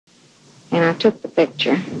and I took the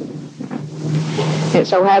picture. It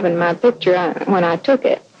so happened my picture, when I took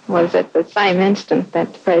it, was at the same instant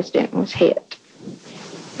that the president was hit.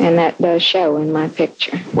 And that does show in my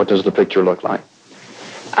picture. What does the picture look like?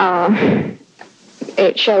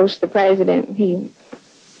 It shows the president. He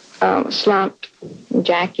slumped.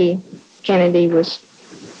 Jackie Kennedy was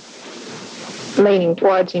leaning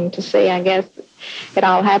towards him to see. I guess it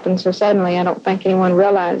all happened so suddenly, I don't think anyone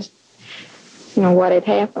realized, what had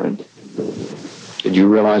happened. Did you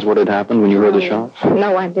realize what had happened when you heard the shots?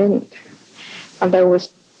 No, I didn't. There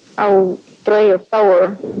was, 3 or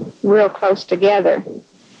 4 real close together.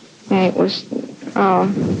 And it was,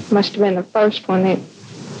 must have been the first one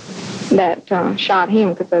that shot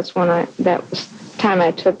him, because that was the time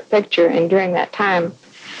I took the picture. And during that time,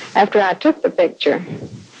 after I took the picture,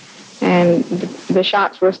 and the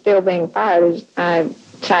shots were still being fired, I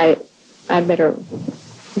decided I'd better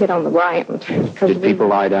get on the ground. Did people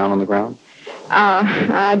lie down on the ground?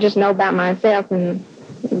 I just know about myself and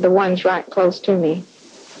the ones right close to me.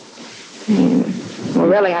 And,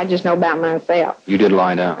 really, I just know about myself. You did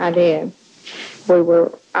lie down? I did.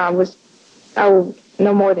 I was no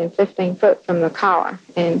more than 15 foot from the car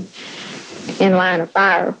and in line of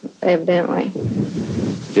fire, evidently.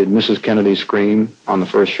 Did Mrs. Kennedy scream on the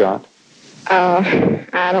first shot?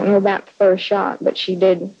 I don't know about the first shot, but she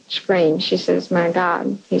did scream. She says, "My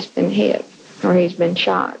God, he's been hit," or "he's been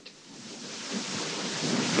shot."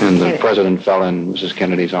 And the president fell in Mrs.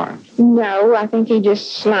 Kennedy's arms? No, I think he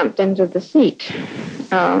just slumped into the seat.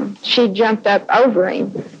 She jumped up over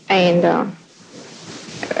him, and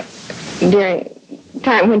during the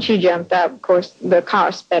time when she jumped up, of course, the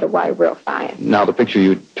car sped away real fast. Now, the picture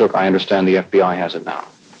you took, I understand the FBI has it now.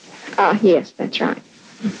 Yes, that's right.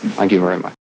 Thank you very much.